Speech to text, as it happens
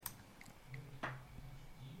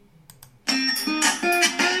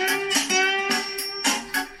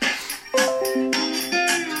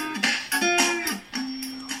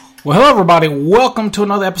Well, hello everybody. Welcome to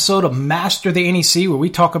another episode of Master the NEC, where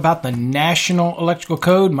we talk about the National Electrical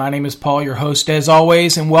Code. My name is Paul, your host as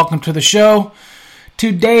always, and welcome to the show.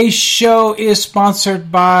 Today's show is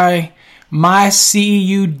sponsored by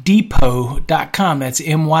myceudepot.com. That's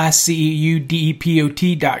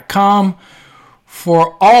myceudepot.com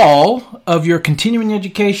for all of your continuing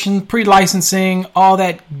education, pre-licensing, all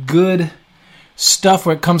that good stuff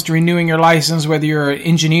when it comes to renewing your license, whether you're an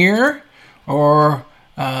engineer or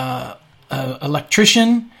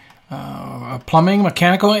electrician, plumbing,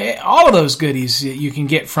 mechanical, all of those goodies you can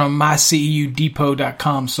get from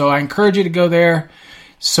myceudepot.com. So I encourage you to go there,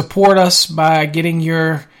 support us by getting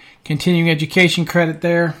your continuing education credit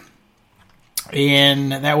there,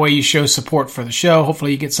 and that way you show support for the show.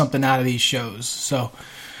 Hopefully you get something out of these shows. So,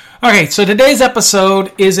 okay, so today's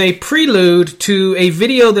episode is a prelude to a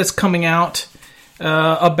video that's coming out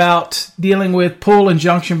about dealing with pull and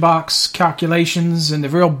junction box calculations and the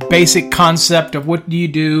real basic concept of what do you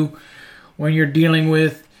do when you're dealing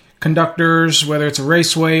with conductors, whether it's a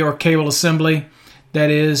raceway or cable assembly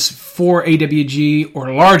that is 4 AWG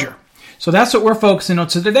or larger. So that's what we're focusing on.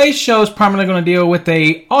 So today's show is primarily going to deal with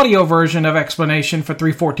a audio version of explanation for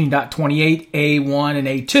 314.28 A1 and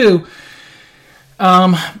A2.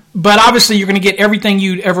 But obviously you're going to get everything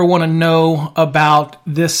you'd ever want to know about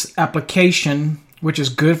this application, which is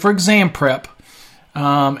good for exam prep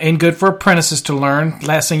and good for apprentices to learn.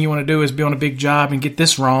 Last thing you want to do is be on a big job and get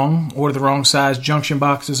this wrong, or the wrong size junction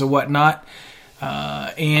boxes or whatnot,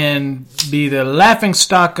 and be the laughing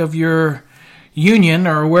stock of your union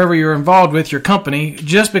or wherever you're involved with, your company,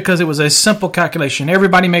 just because it was a simple calculation.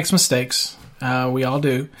 Everybody makes mistakes. We all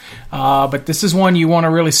do. But this is one you want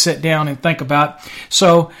to really sit down and think about.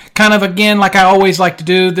 So kind of, again, like I always like to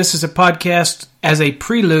do, this is a podcast as a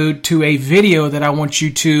prelude to a video that I want you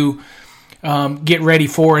to get ready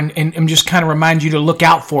for and just kind of remind you to look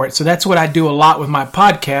out for it. So that's what I do a lot with my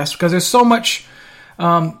podcast, because there's so much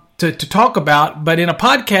to talk about. But in a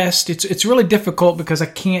podcast, it's really difficult because I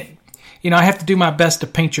can't, I have to do my best to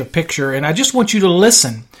paint you a picture. And I just want you to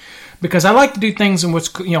listen, because I like to do things in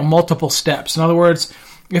what's, multiple steps. In other words,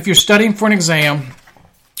 if you're studying for an exam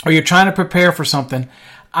or you're trying to prepare for something,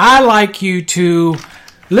 I like you to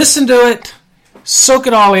listen to it, soak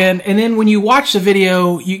it all in, and then when you watch the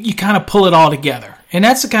video, you kind of pull it all together. And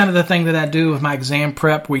that's the kind of the thing that I do with my exam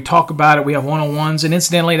prep. We talk about it. We have one-on-ones. And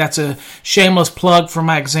incidentally, that's a shameless plug for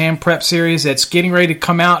my exam prep series that's getting ready to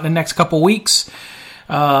come out in the next couple weeks.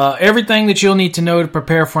 Everything that you'll need to know to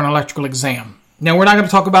prepare for an electrical exam. Now, we're not going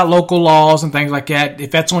to talk about local laws and things like that. If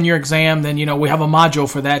that's on your exam, then, we have a module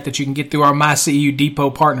for that you can get through our MyCEU Depot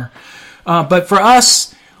partner. But for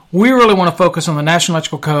us, we really want to focus on the National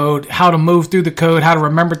Electrical Code, how to move through the code, how to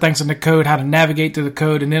remember things in the code, how to navigate through the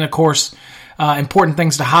code, and then, of course, important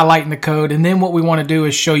things to highlight in the code. And then what we want to do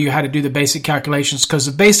is show you how to do the basic calculations, because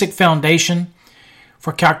the basic foundation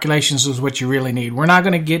for calculations is what you really need. We're not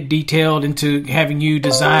going to get detailed into having you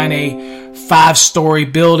design a 5-story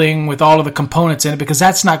building with all of the components in it, because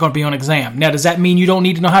that's not going to be on exam. Now, does that mean you don't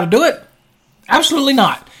need to know how to do it? Absolutely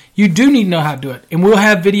not. You do need to know how to do it. And we'll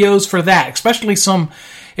have videos for that, especially some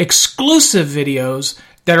exclusive videos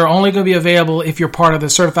that are only going to be available if you're part of the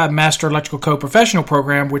Certified Master Electrical Code Professional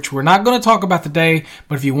Program, which we're not going to talk about today.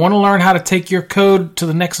 But if you want to learn how to take your code to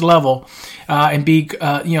the next level and be,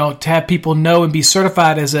 to have people know and be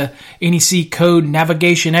certified as a NEC code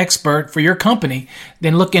navigation expert for your company,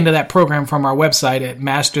 then look into that program from our website at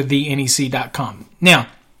masterthenec.com. Now,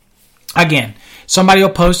 again, somebody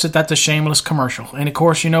will post that that's a shameless commercial. And of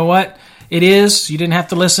course, you know what? It is. You didn't have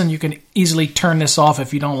to listen. You can easily turn this off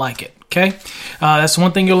if you don't like it. Okay? That's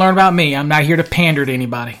one thing you'll learn about me. I'm not here to pander to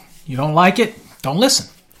anybody. You don't like it? Don't listen.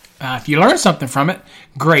 If you learn something from it,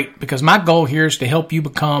 great, because my goal here is to help you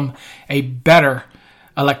become a better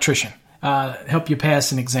electrician, help you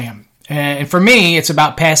pass an exam. And for me, it's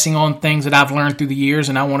about passing on things that I've learned through the years,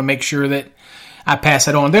 and I want to make sure that I pass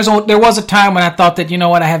it on. There was a time when I thought that,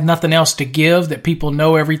 I have nothing else to give, that people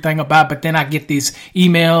know everything about, but then I get these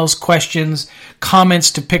emails, questions, comments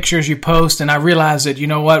to pictures you post, and I realize that,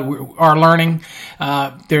 our learning,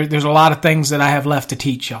 there's a lot of things that I have left to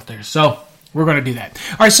teach out there. So we're going to do that.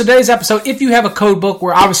 All right, so today's episode, if you have a code book,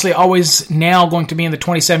 we're obviously always now going to be in the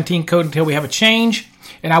 2017 code until we have a change,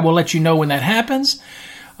 and I will let you know when that happens.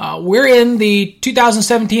 We're in the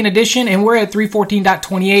 2017 edition, and we're at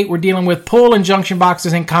 314.28. We're dealing with pull and junction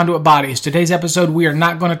boxes and conduit bodies. Today's episode, we are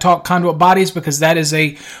not going to talk conduit bodies because that is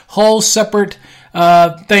a whole separate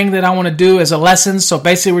thing that I want to do as a lesson. So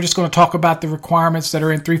basically, we're just going to talk about the requirements that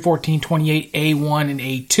are in 314.28 A1 and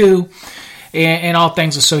A2 and all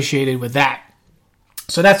things associated with that.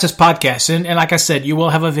 So that's this podcast. And like I said, you will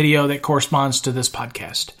have a video that corresponds to this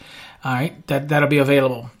podcast. All right, that'll be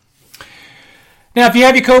available. Now, if you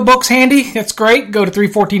have your code books handy, that's great. Go to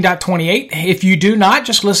 314.28. If you do not,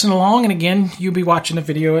 just listen along. And again, you'll be watching the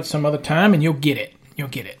video at some other time and you'll get it. All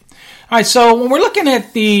right, so when we're looking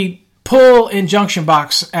at the pull and junction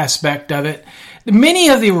box aspect of it, many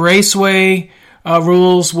of the raceway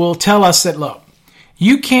rules will tell us that, look,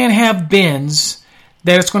 you can't have bends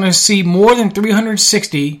that it's going to see more than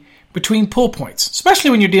 360 between pull points, especially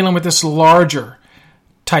when you're dealing with this larger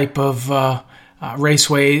type of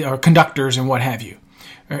raceway or conductors and what have you.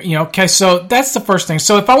 Okay, so that's the first thing.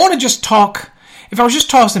 So if I was just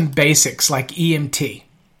talking basics like EMT,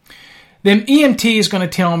 then EMT is going to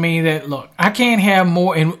tell me that, look, I can't have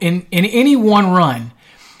more in any one run.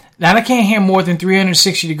 Now, I can't have more than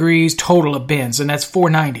 360 degrees total of bends, and that's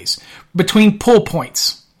 490s, between pull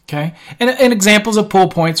points. Okay, and examples of pull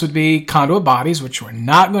points would be conduit bodies, which we're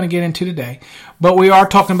not going to get into today, but we are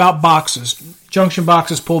talking about boxes, junction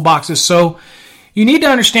boxes, pull boxes. So you need to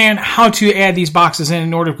understand how to add these boxes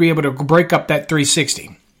in order to be able to break up that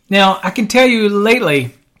 360. Now, I can tell you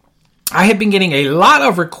lately, I have been getting a lot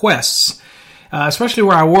of requests, especially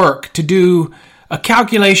where I work, to do a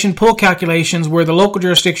calculation, pull calculations, where the local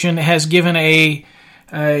jurisdiction has given a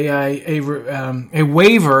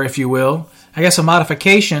waiver, if you will, I guess a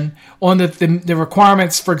modification on the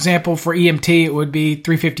requirements. For example, for EMT, it would be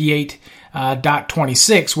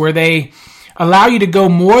 358.26, where they allow you to go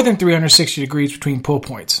more than 360 degrees between pull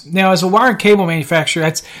points. Now, as a wire and cable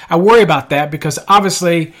manufacturer, I worry about that because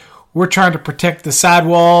obviously we're trying to protect the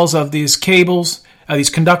sidewalls of these cables, these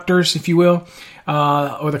conductors, if you will,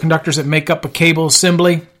 or the conductors that make up a cable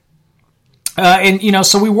assembly.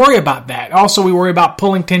 So we worry about that. Also, we worry about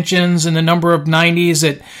pulling tensions and the number of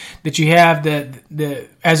 90s that you have.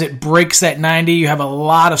 As it breaks that 90, you have a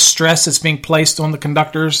lot of stress that's being placed on the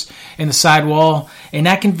conductors and the sidewall, and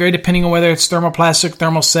that can vary depending on whether it's thermoplastic,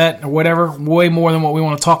 thermoset, or whatever. Way more than what we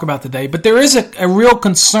want to talk about today. But there is a real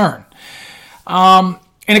concern. And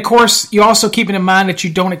of course, you also keep in mind that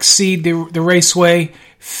you don't exceed the raceway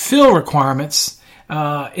fill requirements.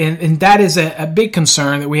 And that is a big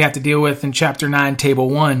concern that we have to deal with in Chapter 9,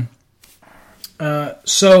 Table 1.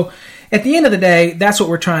 So at the end of the day, that's what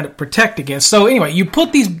we're trying to protect against. So anyway, you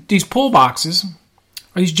put these pull boxes,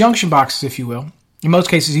 or these junction boxes, if you will. In most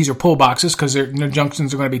cases, these are pull boxes because no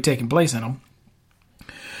junctions are going to be taking place in them.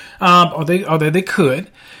 Or they could.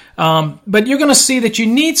 But you're going to see that you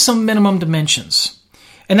need some minimum dimensions.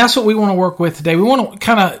 And that's what we want to work with today. We want to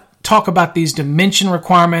kind of talk about these dimension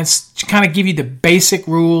requirements to kind of give you the basic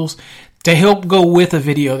rules to help go with a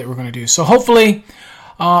video that we're going to do. So hopefully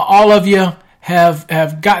all of you have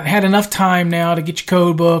had enough time now to get your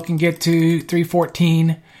code book and get to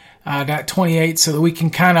 314.28 so that we can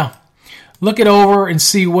kind of look it over and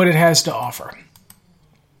see what it has to offer.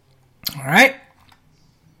 All right.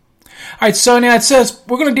 All right, so now it says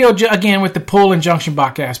we're going to deal again with the pull and junction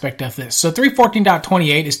box aspect of this. So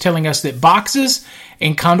 314.28 is telling us that boxes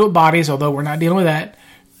and conduit bodies, although we're not dealing with that,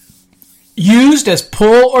 used as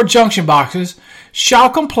pull or junction boxes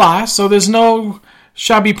shall comply. So there's no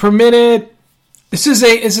shall be permitted. This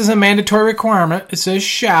is a mandatory requirement. It says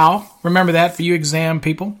shall. Remember that for you exam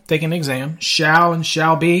people taking an exam. Shall and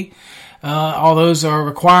shall be. All those are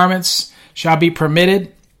requirements. Shall be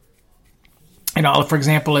permitted. And all, for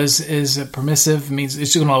example, is permissive. It means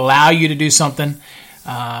it's going to allow you to do something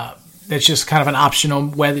that's just kind of an optional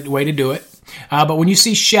way to do it. But when you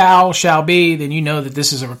see shall be, then you know that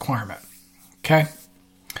this is a requirement. Okay?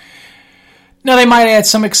 Now, they might add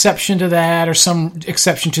some exception to that or some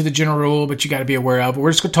exception to the general rule, but you got to be aware of it.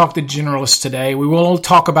 We're just going to talk the generalists today. We will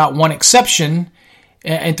talk about one exception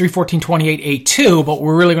in 314.28A2, but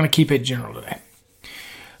we're really going to keep it general today.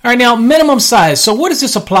 All right, now, minimum size. So what does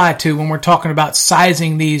this apply to when we're talking about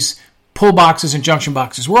sizing these pull boxes and junction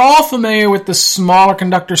boxes? We're all familiar with the smaller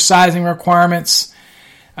conductor sizing requirements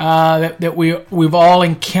that we've all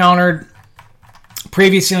encountered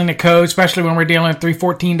previously in the code, especially when we're dealing with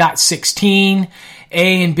 314.16,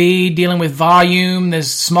 A and B, dealing with volume, there's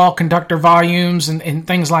small conductor volumes and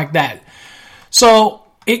things like that. So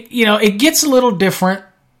it gets a little different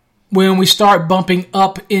when we start bumping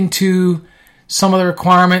up into some of the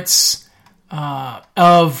requirements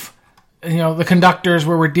of the conductors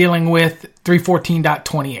where we're dealing with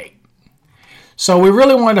 314.28. So we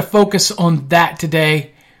really wanted to focus on that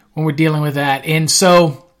today when we're dealing with that. And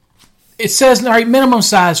so it says, all right, minimum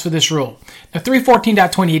size for this rule. Now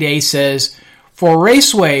 314.28A says, for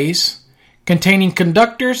raceways containing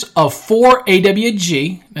conductors of 4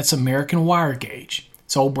 AWG, that's American wire gauge.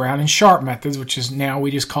 It's old Brown and Sharp methods, which is now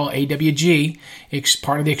we just call AWG. It's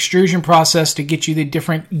part of the extrusion process to get you the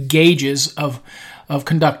different gauges of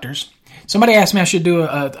conductors. Somebody asked me I should do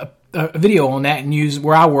a video on that and use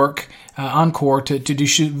where I work, Encore, to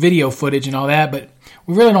shoot video footage and all that, but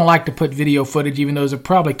we really don't like to put video footage, even though those are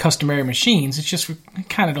probably customary machines. It's just we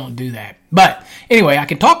kind of don't do that. But anyway, I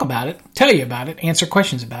can talk about it, tell you about it, answer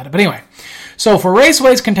questions about it. But anyway, so for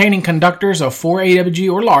raceways containing conductors of 4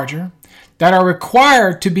 AWG or larger that are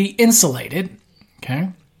required to be insulated, okay,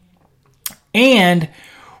 and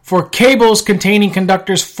for cables containing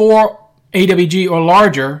conductors 4 AWG or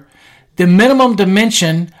larger, the minimum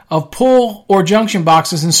dimension of pull or junction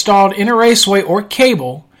boxes installed in a raceway or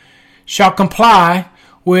cable shall comply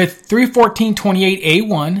with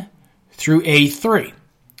 314.28A1 through A3.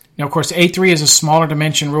 Now, of course, A3 is a smaller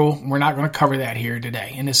dimension rule. We're not going to cover that here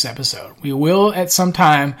today in this episode. We will at some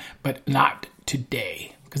time, but not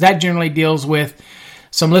today, because that generally deals with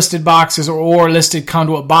some listed boxes or listed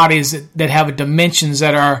conduit bodies that have dimensions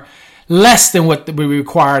that are less than what we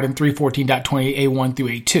required in 314.28A1 through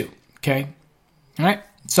A2. Okay, all right.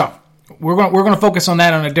 So we're going to focus on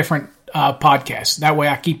that on a different podcast. That way,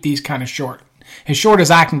 I keep these kind of short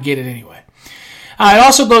as I can get it anyway. It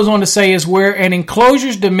also goes on to say is where an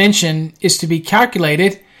enclosure's dimension is to be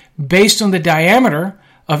calculated based on the diameter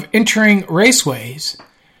of entering raceways.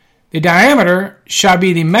 The diameter shall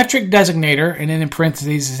be the metric designator, and then in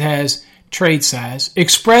parentheses it has trade size,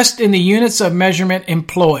 expressed in the units of measurement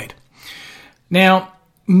employed. Now,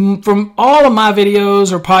 from all of my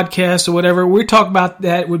videos or podcasts or whatever, we talk about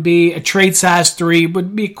that would be a trade size 3,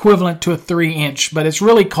 would be equivalent to a 3-inch, but it's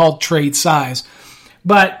really called trade size.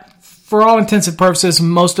 But for all intents and purposes,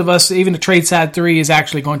 most of us, even the trade size 3 is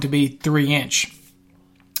actually going to be 3-inch,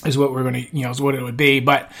 is what we're going to, is what it would be.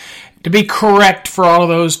 But to be correct for all of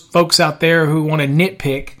those folks out there who want to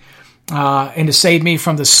nitpick, and to save me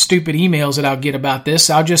from the stupid emails that I'll get about this,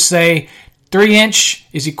 I'll just say 3-inch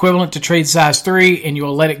is equivalent to trade size 3, and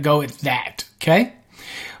you'll let it go at that, okay?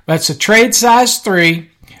 That's a trade size 3,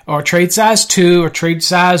 or trade size 2, or trade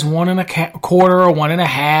size 1 1/4 or 1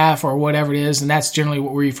 1/2, or whatever it is, and that's generally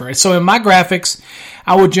what we refer to. So in my graphics,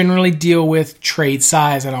 I would generally deal with trade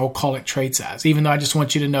size, and I will call it trade size, even though I just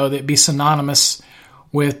want you to know that it'd be synonymous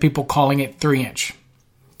with people calling it 3-inch,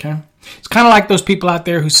 okay? It's kind of like those people out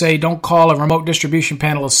there who say don't call a remote distribution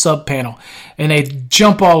panel a sub panel, and they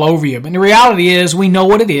jump all over you. But the reality is we know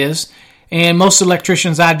what it is, and most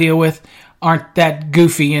electricians I deal with aren't that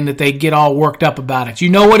goofy in that they get all worked up about it. You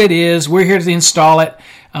know what it is. We're here to install it.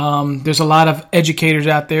 There's a lot of educators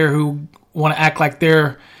out there who want to act like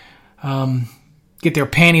they're get their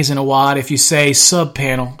panties in a wad if you say sub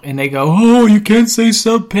panel, and they go, oh, you can't say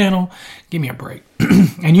sub panel. Give me a break.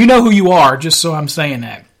 And you know who you are, just so I'm saying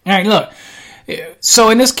that. All right, look. So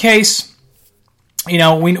in this case, we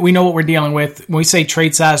know what we're dealing with. When we say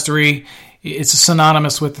trade size 3, it's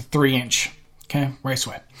synonymous with the 3-inch, okay,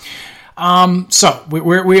 raceway. So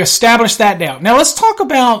we established that down. Now let's talk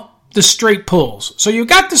about the straight pulls. So you've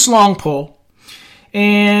got this long pull,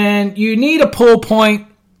 and you need a pull point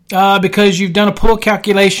because you've done a pull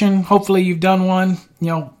calculation. Hopefully you've done one.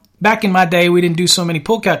 Back in my day, we didn't do so many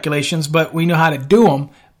pull calculations, but we know how to do them.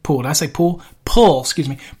 Pull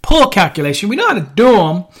calculation. We know how to do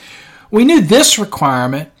them. We knew this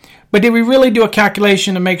requirement, but did we really do a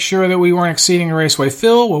calculation to make sure that we weren't exceeding a raceway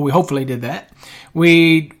fill? Well, we hopefully did that.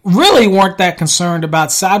 We really weren't that concerned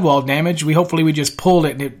about sidewall damage. We just pulled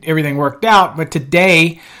it and everything worked out. But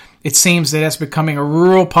today, it seems that that's becoming a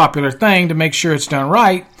real popular thing to make sure it's done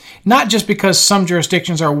right. Not just because some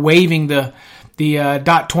jurisdictions are waiving the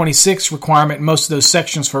 .26 requirement in most of those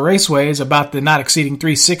sections for raceways about the not exceeding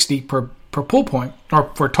 360 per pull point, or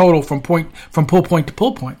for total from pull point to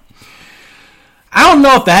pull point. I don't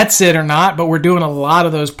know if that's it or not, but we're doing a lot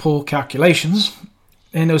of those pull calculations.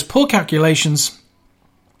 And those pull calculations,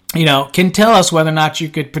 can tell us whether or not you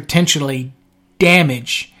could potentially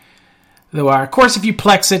damage the wire. Of course, if you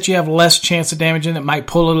plex it, you have less chance of damaging it. It might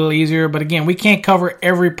pull a little easier. But again, we can't cover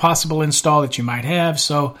every possible install that you might have.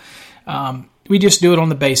 So we just do it on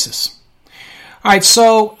the basis. All right,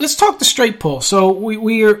 so let's talk the straight pull. So we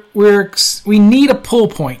need a pull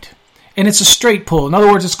point, and it's a straight pull. In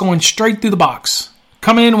other words, it's going straight through the box,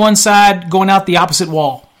 coming in one side, going out the opposite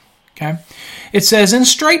wall. Okay, it says in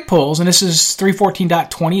straight pulls, and this is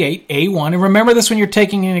 314.28A1. And remember this when you're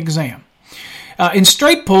taking an exam. In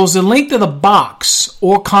straight pulls, the length of the box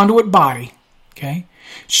or conduit body, okay,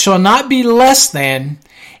 shall not be less than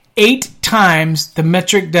 8 times the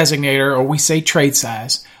metric designator, or we say trade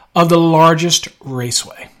size, of the largest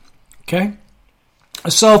raceway. Okay?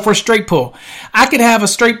 So for straight pull, I could have a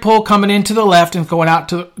straight pull coming into the left and going out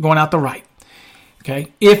the right.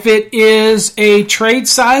 Okay. If it is a trade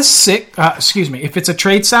size 6, if it's a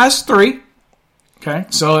trade size 3, okay,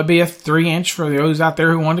 so it'd be a 3-inch for those out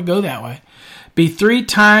there who want to go that way. Be 3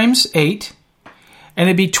 times 8, and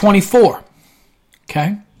it'd be 24.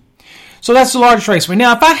 Okay. So that's the largest raceway.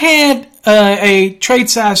 Now, if I had a trade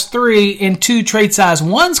size 3 and 2 trade size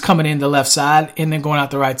 1s coming in the left side and then going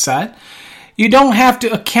out the right side, you don't have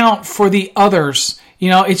to account for the others.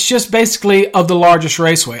 It's just basically of the largest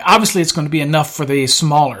raceway. Obviously, it's going to be enough for the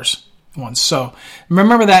smaller ones. So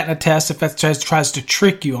remember that in a test if that tries to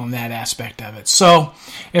trick you on that aspect of it. So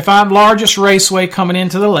if our largest raceway coming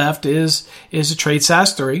into the left is a trade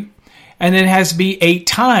size 3, and then it has to be 8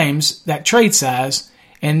 times that trade size,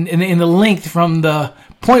 and in the length from the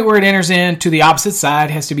point where it enters in to the opposite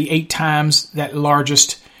side has to be 8 times that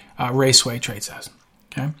largest raceway trade size.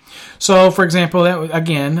 Okay, so for example,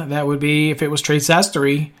 that would be if it was trade size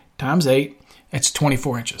 3 times 8, it's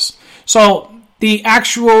 24 inches. So the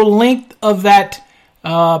actual length of that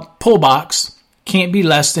pull box can't be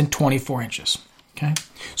less than 24 inches. Okay,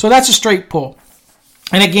 so that's a straight pull.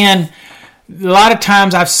 And again, a lot of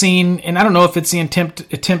times I've seen, and I don't know if it's the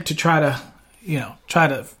attempt to try to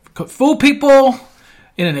fool people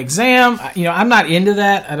in an exam. I'm not into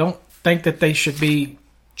that. I don't think that they should be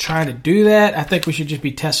trying to do that. I think we should just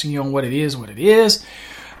be testing you on what it is.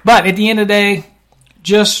 But at the end of the day,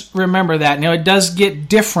 just remember that. Now, it does get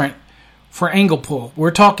different for angle pull. We're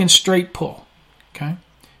talking straight pull. Okay?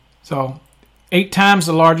 So, 8 times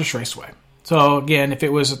the largest raceway. So, again, if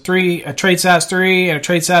it was a trade size 3 and a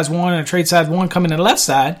trade size 1 and a trade size 1 coming to the left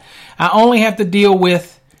side, I only have to deal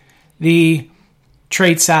with the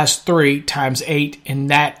trade size 3 times 8, and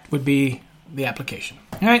that would be the application.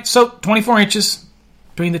 All right, so 24 inches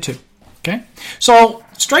between the two. Okay, so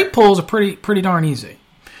straight pulls are pretty darn easy.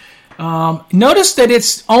 Notice that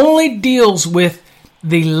it only deals with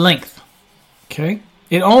the length. Okay,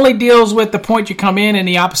 it only deals with the point you come in and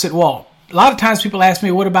the opposite wall. A lot of times people ask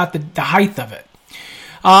me, what about the height of it?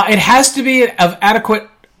 It has to be of adequate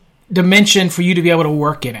dimension for you to be able to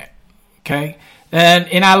work in it. Okay,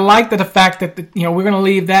 and I like the fact that we're going to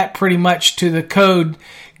leave that pretty much to the code,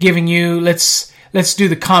 giving you let's do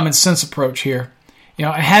the common sense approach here. It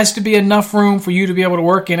has to be enough room for you to be able to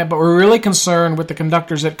work in it, but we're really concerned with the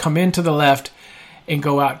conductors that come into the left and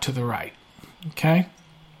go out to the right. Okay?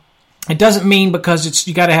 It doesn't mean because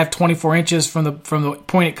you got to have 24 inches from the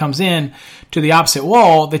point it comes in to the opposite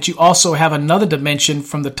wall that you also have another dimension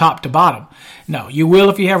from the top to bottom. No, you will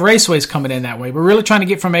if you have raceways coming in that way. We're really trying to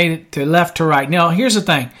get from A to left to right. Now, here's the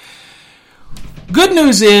thing. Good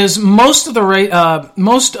news is most of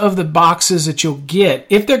the boxes that you'll get,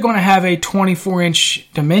 if they're going to have a 24-inch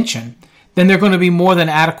dimension, then they're going to be more than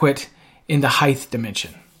adequate in the height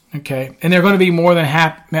dimension. Okay, and they're going to be more than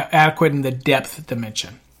adequate in the depth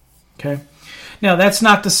dimension. Okay, now that's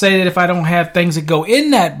not to say that if I don't have things that go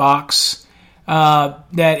in that box,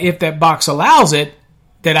 that if that box allows it,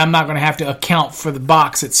 that I'm not going to have to account for the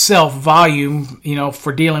box itself volume.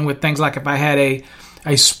 For dealing with things like if I had a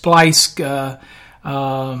splice, a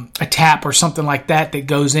tap or something like that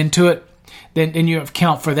goes into it, then you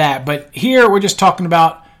account for that. But here we're just talking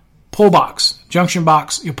about pull box, junction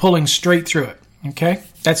box. You're pulling straight through it. Okay,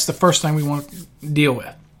 that's the first thing we want to deal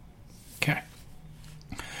with. Okay,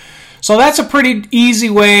 so that's a pretty easy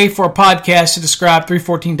way for a podcast to describe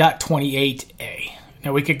 314.28a.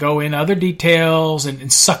 Now we could go in other details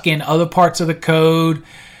and suck in other parts of the code,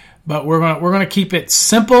 but we're going to keep it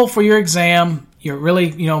simple for your exam. You're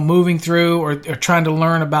really, moving through or trying to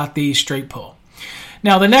learn about the straight pull.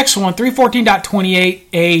 Now, the next one,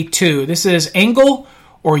 314.28A2. This is angle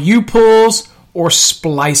or U-pulls or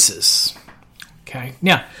splices. Okay.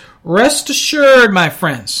 Now, rest assured, my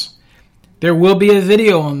friends, there will be a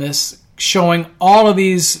video on this showing all of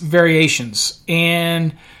these variations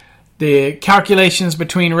and the calculations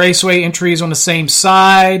between raceway entries on the same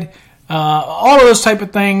side. All of those type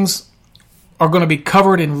of things are going to be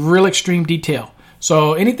covered in real extreme detail.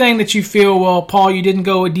 So anything that you feel, well, Paul, you didn't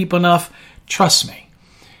go deep enough, trust me.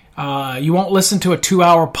 You won't listen to a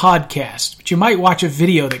 2-hour podcast, but you might watch a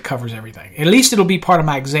video that covers everything. At least it'll be part of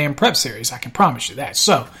my exam prep series. I can promise you that.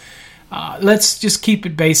 So let's just keep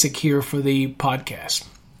it basic here for the podcast.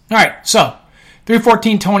 All right, so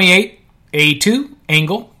 314.28A2,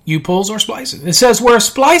 angle, U-pulls, or splices. It says where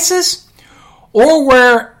splices or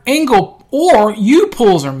where angle or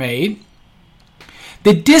U-pulls are made,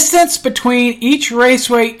 the distance between each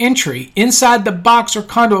raceway entry inside the box or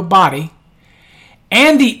conduit body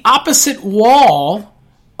and the opposite wall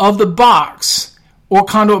of the box or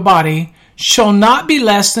conduit body shall not be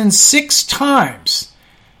less than 6 times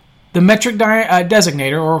the metric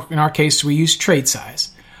designator, or in our case we use trade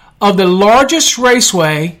size, of the largest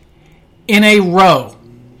raceway in a row.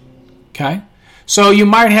 Okay? So you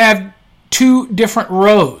might have 2 different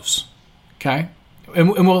rows. Okay?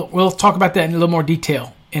 And we'll talk about that in a little more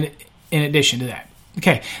detail in addition to that.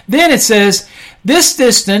 Okay. Then it says, this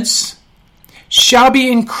distance shall be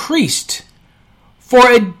increased for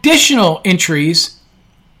additional entries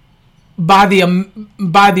by the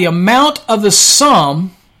amount of the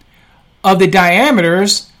sum of the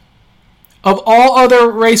diameters of all other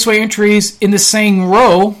raceway entries in the same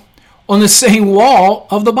row on the same wall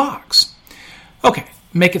of the box. Okay,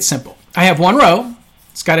 make it simple. I have one row.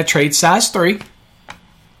 It's got a trade size 3.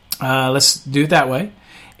 Let's do it that way.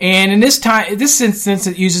 And in this instance,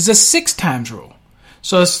 it uses a 6 times rule.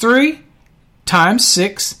 So it's 3 times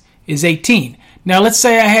 6 is 18. Now, let's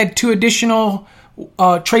say I had 2 additional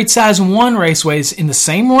trade size 1 raceways in the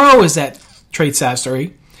same row as that trade size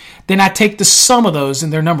 3. Then I take the sum of those in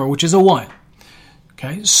their number, which is a 1.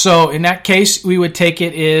 Okay, so in that case, we would take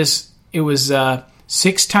it as it was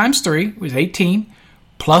 6 times 3 was 18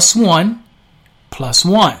 plus 1 plus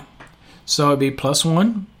 1. So it'd be plus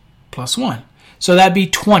 1 plus 1. So that'd be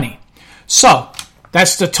 20. So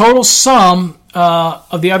that's the total sum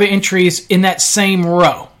of the other entries in that same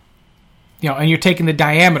row. And you're taking the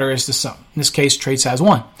diameter as the sum. In this case, trade size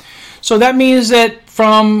 1. So that means that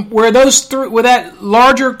from where where that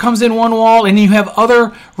larger comes in one wall, and you have other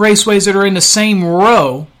raceways that are in the same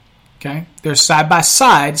row, okay, they're side by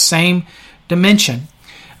side, same dimension,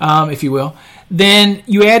 if you will, then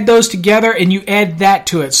you add those together and you add that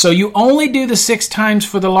to it. So you only do the 6 times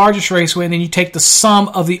for the largest raceway, and then you take the sum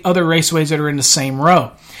of the other raceways that are in the same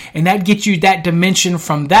row. And that gets you that dimension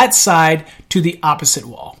from that side to the opposite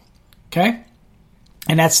wall. Okay?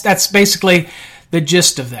 And that's basically the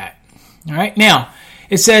gist of that. All right? Now,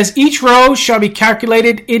 it says each row shall be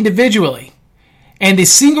calculated individually, and the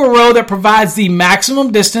single row that provides the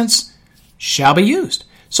maximum distance shall be used.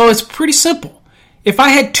 So it's pretty simple. If I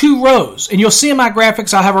had 2 rows, and you'll see in my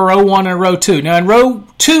graphics, I'll have a row 1 and a row 2. Now, in row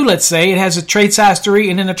 2, let's say, it has a trade size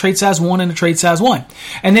 3, and then a trade size 1 and a trade size 1.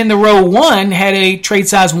 And then the row 1 had a trade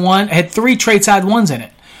size 1, had 3 trade size 1s in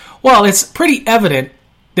it. Well, it's pretty evident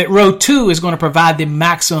that row 2 is going to provide the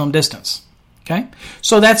maximum distance. Okay?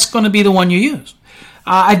 So that's going to be the one you use.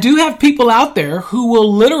 I do have people out there who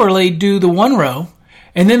will literally do the 1 row,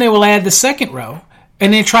 and then they will add the 2nd row,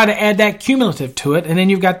 and then try to add that cumulative to it, and then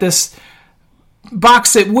you've got this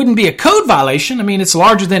box that wouldn't be a code violation. I mean, it's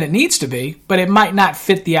larger than it needs to be, but it might not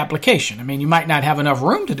fit the application. I mean, you might not have enough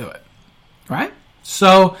room to do it, right?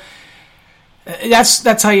 So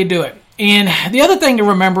that's how you do it. And the other thing to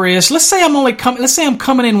remember is, let's say I'm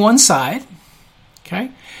coming in one side, okay?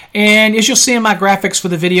 And as you'll see in my graphics for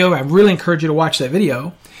the video, I really encourage you to watch that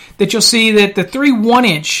video, that you'll see that the 3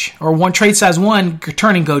 1-inch or 1 trade size 1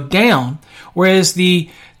 turning go down, whereas the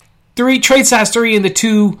 3 trade size 3 and the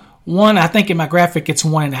 2 1, I think in my graphic it's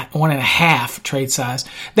 1.5 trade size,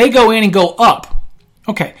 they go in and go up.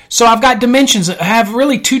 Okay, so I've got dimensions. I have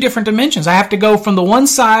really 2 different dimensions. I have to go from the one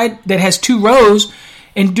side that has 2 rows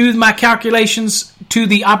and do my calculations to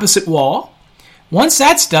the opposite wall. Once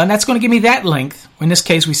that's done, that's going to give me that length. In this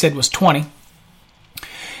case, we said was 20.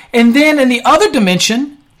 And then in the other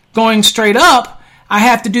dimension, going straight up, I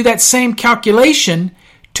have to do that same calculation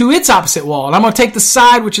to its opposite wall. And I'm going to take the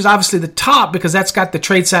side, which is obviously the top, because that's got the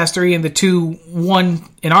trade size 3 and the 2 1,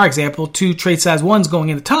 in our example, 2 trade size 1s going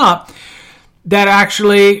in the top, that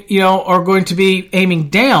actually, are going to be aiming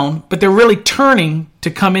down, but they're really turning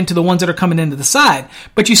to come into the ones that are coming into the side.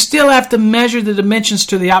 But you still have to measure the dimensions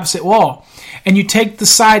to the opposite wall. And you take the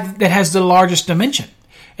side that has the largest dimension.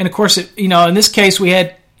 And of course, in this case, we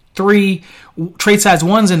had 3 trade size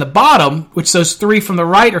 1s in the bottom, which those 3 from the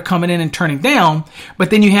right are coming in and turning down. But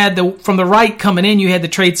then you had from the right coming in, you had the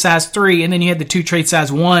trade size 3, and then you had the 2 trade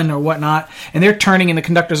size 1 or whatnot, and they're turning and the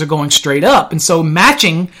conductors are going straight up. And so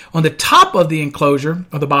matching on the top of the enclosure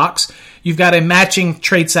of the box, you've got a matching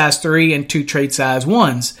trade size 3 and 2 trade size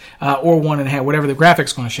 1s, or 1.5, whatever the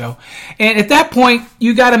graphic's going to show. And at that point,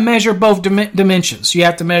 you got to measure both dimensions. You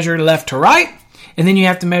have to measure left to right, and then you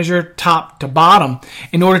have to measure top to bottom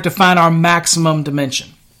in order to find our maximum dimension.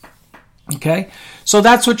 Okay? So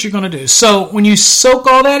that's what you're going to do. So when you soak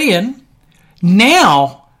all that in,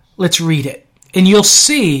 now let's read it. And you'll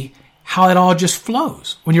see how it all just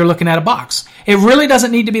flows when you're looking at a box. It really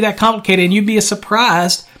doesn't need to be that complicated, and you'd be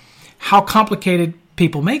surprised how complicated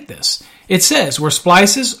people make this. It says, where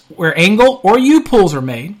splices, where angle or U-pulls are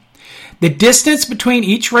made, the distance between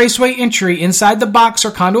each raceway entry inside the box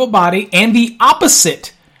or conduit body and the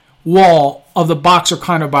opposite wall of the box or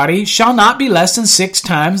conduit body shall not be less than 6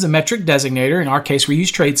 times the metric designator, in our case we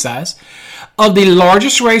use trade size, of the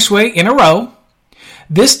largest raceway in a row.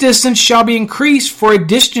 This distance shall be increased for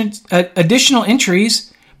additional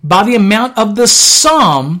entries by the amount of the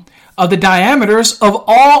sum of the diameters of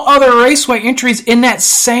all other raceway entries in that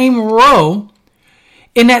same row,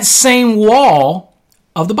 in that same wall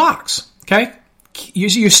of the box. Okay?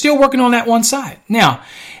 You're still working on that one side. Now,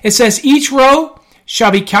 it says each row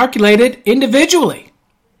shall be calculated individually.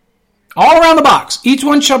 All around the box. Each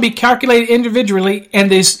one shall be calculated individually,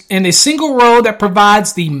 and a single row that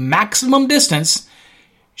provides the maximum distance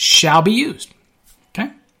shall be used.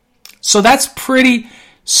 Okay? So that's pretty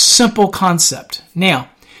simple concept. Now,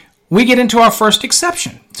 we get into our first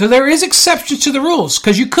exception. So there is exceptions to the rules,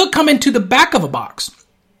 because you could come into the back of a box.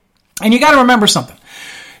 And you got to remember something.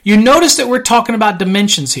 You notice that we're talking about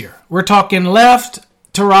dimensions here. We're talking left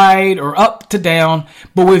to right or up to down,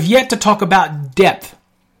 but we've yet to talk about depth.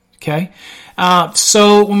 Okay?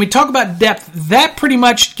 So when we talk about depth, that pretty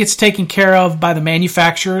much gets taken care of by the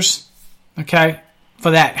manufacturers, okay,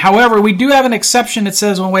 for that. However, we do have an exception that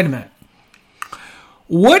says, well, wait a minute.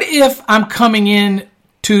 What if I'm coming in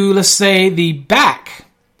to, let's say, the back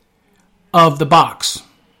of the box,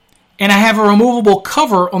 and I have a removable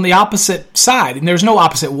cover on the opposite side, and there's no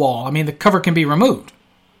opposite wall. I mean, the cover can be removed.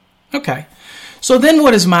 Okay. So then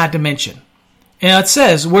what is my dimension? And it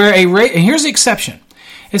says, and here's the exception.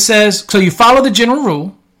 It says, so you follow the general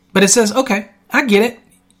rule, but it says, okay, I get it.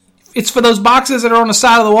 It's for those boxes that are on the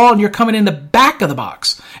side of the wall, and you're coming in the back of the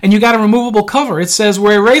box, and you got a removable cover. It says,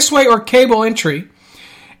 where a raceway or cable entry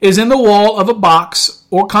is in the wall of a box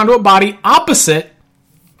or conduit body opposite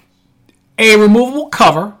a removable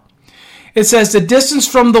cover, it says the distance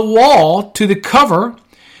from the wall to the cover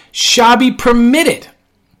shall be permitted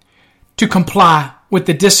to comply with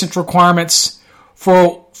the distance requirements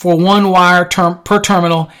for one wire per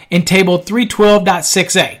terminal in table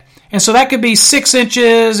 312.6a. And so that could be 6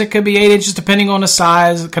 inches, it could be 8 inches, depending on the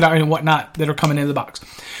size and whatnot that are coming into the box.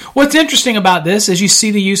 What's interesting about this is you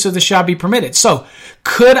see the use of the shall be permitted. So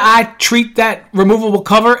could I treat that removable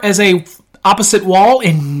cover as a opposite wall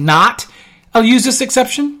and not use this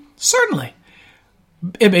exception? Certainly.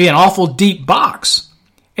 It'd be an awful deep box,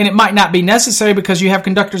 and it might not be necessary because you have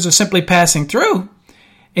conductors that are simply passing through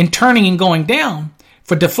and turning and going down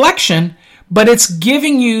for deflection, but it's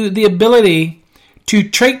giving you the ability to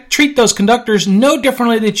treat those conductors no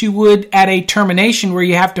differently than you would at a termination where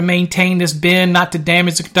you have to maintain this bend not to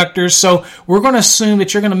damage the conductors. So we're going to assume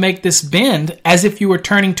that you're going to make this bend as if you were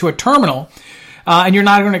turning to a terminal, and you're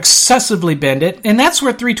not going to excessively bend it, and that's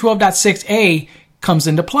where 312.6a comes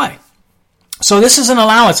into play. So this is an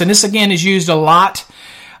allowance, and this again is used a lot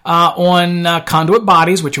on conduit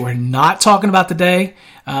bodies, which we're not talking about today,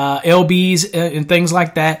 LBs and things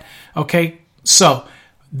like that. Okay, so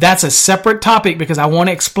that's a separate topic because I want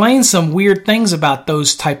to explain some weird things about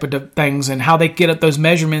those type of things and how they get at those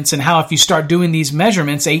measurements, and how if you start doing these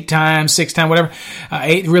measurements 8 times, 6 times, whatever,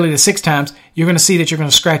 8 really the 6 times, you're going to see that you're going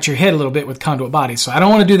to scratch your head a little bit with conduit bodies. So I don't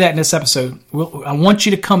want to do that in this episode. I want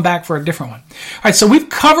you to come back for a different one. All right, so we've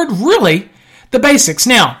covered really the basics.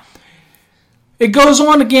 Now, it goes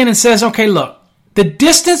on again and says, okay, look, the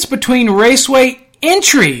distance between raceway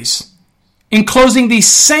entries enclosing these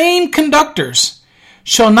same conductors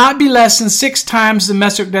shall not be less than 6 times the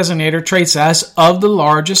metric designator trade size of the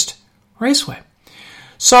largest raceway.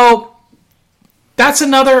 So that's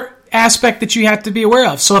another aspect that you have to be aware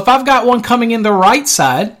of. So if I've got one coming in the right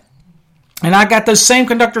side, and I got those same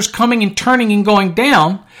conductors coming and turning and going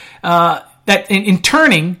down, in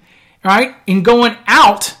turning, right, and going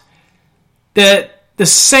out, the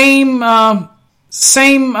same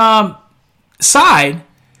side,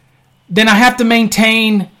 then I have to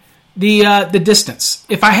maintain the distance.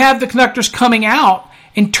 If I have the conductors coming out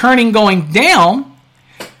and turning going down,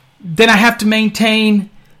 then I have to maintain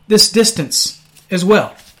this distance as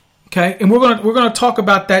well. Okay, and we're gonna talk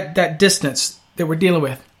about that distance that we're dealing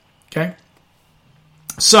with. Okay,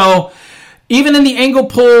 so even in the angle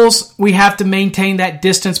pulls, we have to maintain that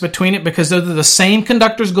distance between it because those are the same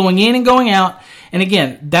conductors going in and going out. And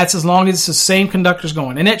again, that's as long as it's the same conductors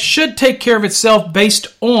going. And it should take care of itself based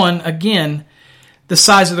on, again, the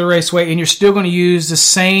size of the raceway. And you're still going to use the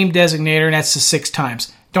same designator, and that's the 6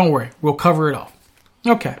 times. Don't worry. We'll cover it all.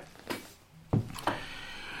 Okay.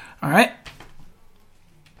 All right.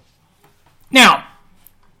 Now,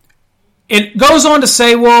 it goes on to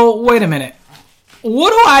say, well, wait a minute.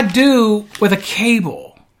 What do I do with a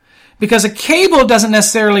cable? Because a cable doesn't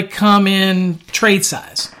necessarily come in trade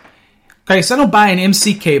size. Okay, so I don't buy an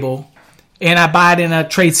MC cable and I buy it in a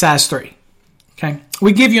trade size 3. Okay,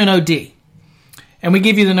 we give you an OD and we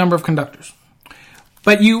give you the number of conductors.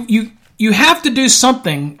 But you have to do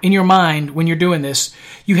something in your mind when you're doing this.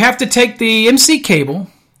 You have to take the MC cable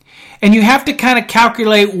And you have to kind of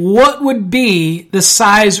calculate what would be the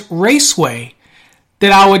size raceway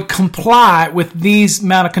that I would comply with these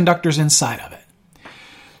amount of conductors inside of it.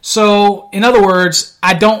 So, in other words,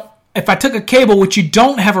 if I took a cable which you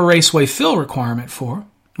don't have a raceway fill requirement for,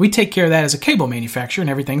 we take care of that as a cable manufacturer and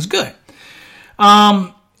everything's good.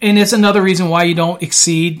 And it's another reason why you don't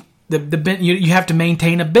exceed you have to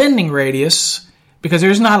maintain a bending radius because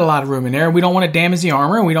there's not a lot of room in there. We don't want to damage the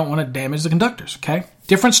armor and we don't want to damage the conductors, okay?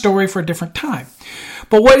 Different story for a different time.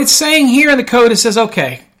 But what it's saying here in the code, it says,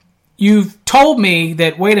 okay, you've told me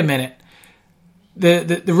that, wait a minute,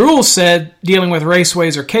 the rules said dealing with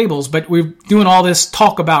raceways or cables, but we're doing all this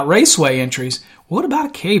talk about raceway entries. What about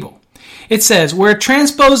a cable? It says we're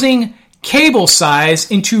transposing cable size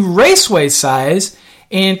into raceway size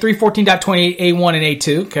in 314.28 A1 and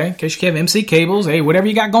A2, okay, in case you have MC cables, whatever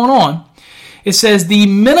you got going on. It says the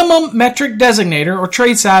minimum metric designator or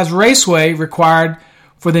trade size raceway required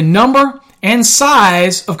for the number and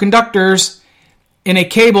size of conductors in a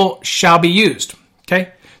cable shall be used.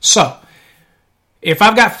 Okay, so if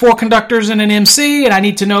I've got 4 conductors in an MC and I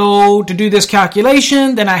need to know to do this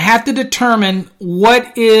calculation, then I have to determine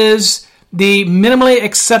what is the minimally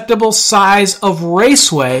acceptable size of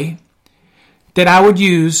raceway that I would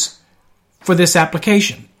use for this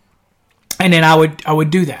application. And then I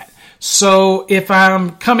would do that. So if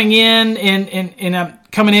I'm coming in and I'm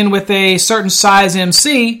coming in with a certain size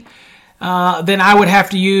MC, then I would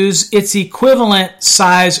have to use its equivalent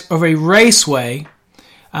size of a raceway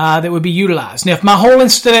that would be utilized. Now, if my whole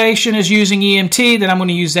installation is using EMT, then I'm going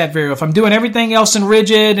to use that variable. If I'm doing everything else in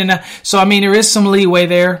rigid, and there is some leeway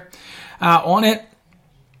there on it.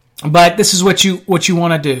 But this is what you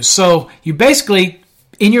want to do. So you basically,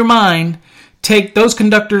 in your mind, take those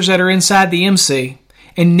conductors that are inside the MC,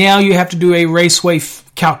 and now you have to do a raceway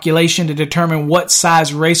calculation to determine what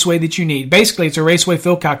size raceway that you need. Basically, it's a raceway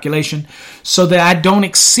fill calculation so that I don't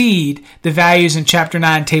exceed the values in Chapter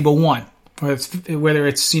 9, Table 1. Whether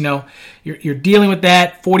it's you're dealing with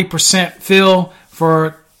that 40% fill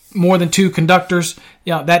for more than 2 conductors,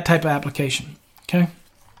 that type of application. Okay,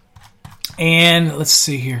 and let's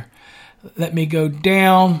see here. Let me go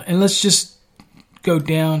down and let's just go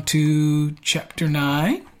down to Chapter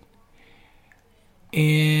 9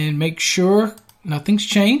 and make sure nothing's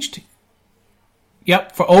changed.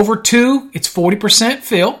 Yep, for over 2, it's 40%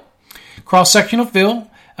 fill, cross-sectional fill.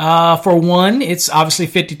 For 1, it's obviously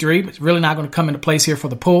 53, but it's really not going to come into place here for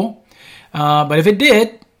the pool. But if it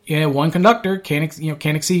did, 1 conductor can't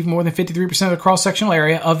exceed more than 53% of the cross-sectional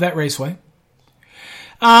area of that raceway.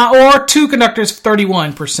 Or 2 conductors,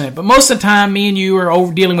 31%. But most of the time, me and you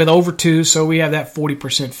are dealing with over 2, so we have that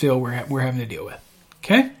 40% fill we're having to deal with.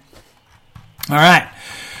 Okay? All right.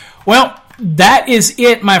 Well, that is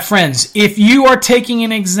it, my friends. If you are taking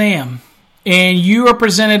an exam and you are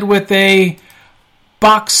presented with a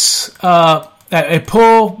box, a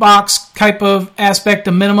pull box type of aspect,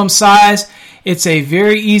 a minimum size, it's a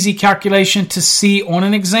very easy calculation to see on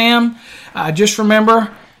an exam. Just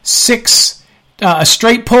remember 6. A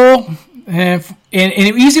straight pull, and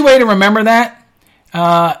an easy way to remember that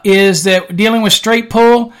is that dealing with straight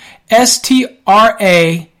pull,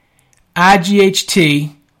 STRA-IGHT,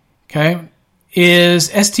 okay, is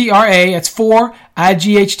STRA, that's 4,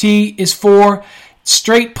 IGHT is 4,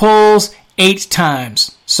 straight pulls 8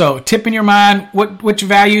 times. So tip in your mind, which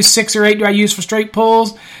values, 6 or 8 do I use for straight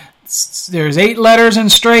pulls? There's 8 letters in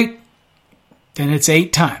straight, then it's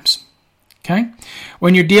 8 times. Okay,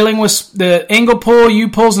 when you're dealing with the angle pull,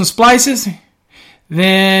 U-pulls, and splices,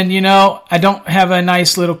 then, I don't have a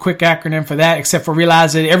nice little quick acronym for that, except for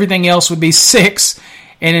realize that everything else would be 6,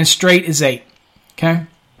 and then straight is 8. Okay,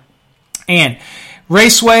 and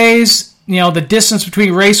raceways, the distance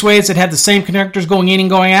between raceways that have the same conductors going in and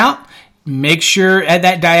going out, make sure at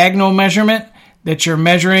that diagonal measurement that you're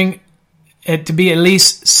measuring it to be at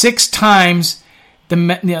least 6 times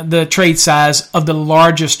the trade size of the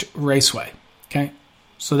largest raceway. Okay,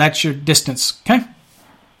 so that's your distance. Okay,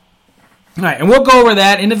 all right, and we'll go over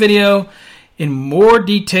that in the video in more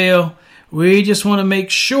detail. We just want to make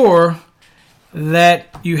sure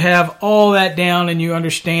that you have all that down and you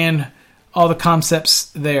understand all the concepts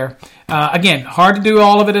there. Again, hard to do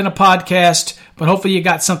all of it in a podcast, but hopefully you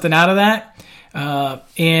got something out of that.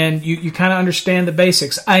 And you kind of understand the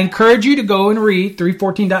basics. I encourage you to go and read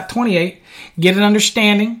 314.28, get an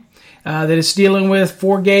understanding that it's dealing with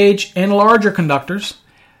 4-gauge and larger conductors.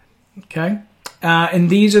 Okay, and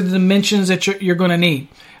these are the dimensions that you're going to need.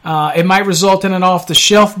 It might result in an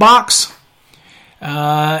off-the-shelf box,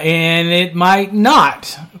 and it might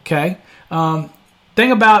not. Okay,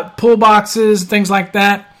 thing about pull boxes, things like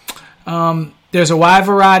that. There's a wide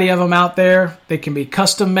variety of them out there. They can be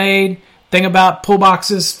custom made. Thing about pull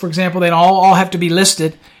boxes, for example, they don't all have to be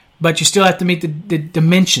listed, but you still have to meet the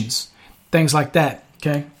dimensions, things like that,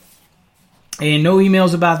 okay? And no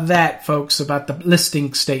emails about that, folks, about the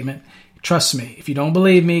listing statement. Trust me. If you don't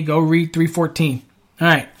believe me, go read 314. All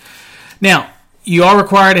right. Now, you are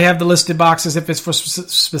required to have the listed boxes if it's for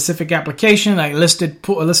specific application, like listed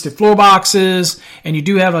floor boxes, and you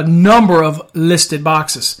do have a number of listed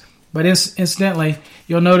boxes. But incidentally,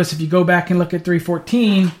 you'll notice if you go back and look at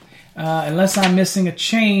 314, unless I'm missing a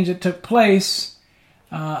change that took place,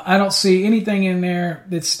 I don't see anything in there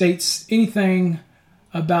that states anything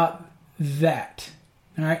about that.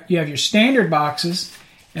 All right, you have your standard boxes,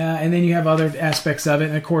 and then you have other aspects of it,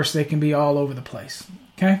 and of course they can be all over the place.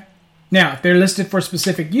 Okay. Now, if they're listed for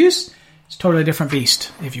specific use, it's a totally different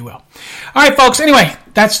beast, if you will. All right, folks. Anyway,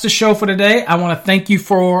 that's the show for today. I want to thank you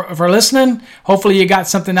for listening. Hopefully, you got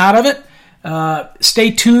something out of it.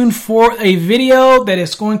 Stay tuned for a video that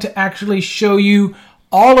is going to actually show you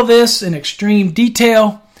all of this in extreme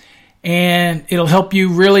detail, and it'll help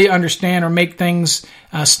you really understand or make things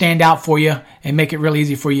stand out for you and make it really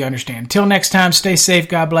easy for you to understand. Until next time, stay safe,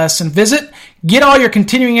 God bless, and get all your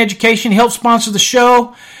continuing education. Help sponsor the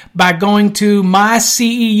show by going to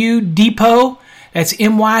MyCEU Depot. That's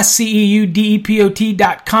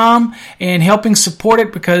MyCEUDEPOT.com and helping support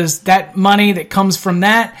it, because that money that comes from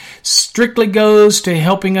that strictly goes to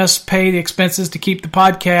helping us pay the expenses to keep the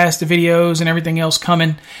podcast, the videos, and everything else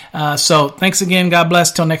coming. So thanks again. God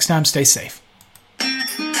bless. Till next time, stay safe.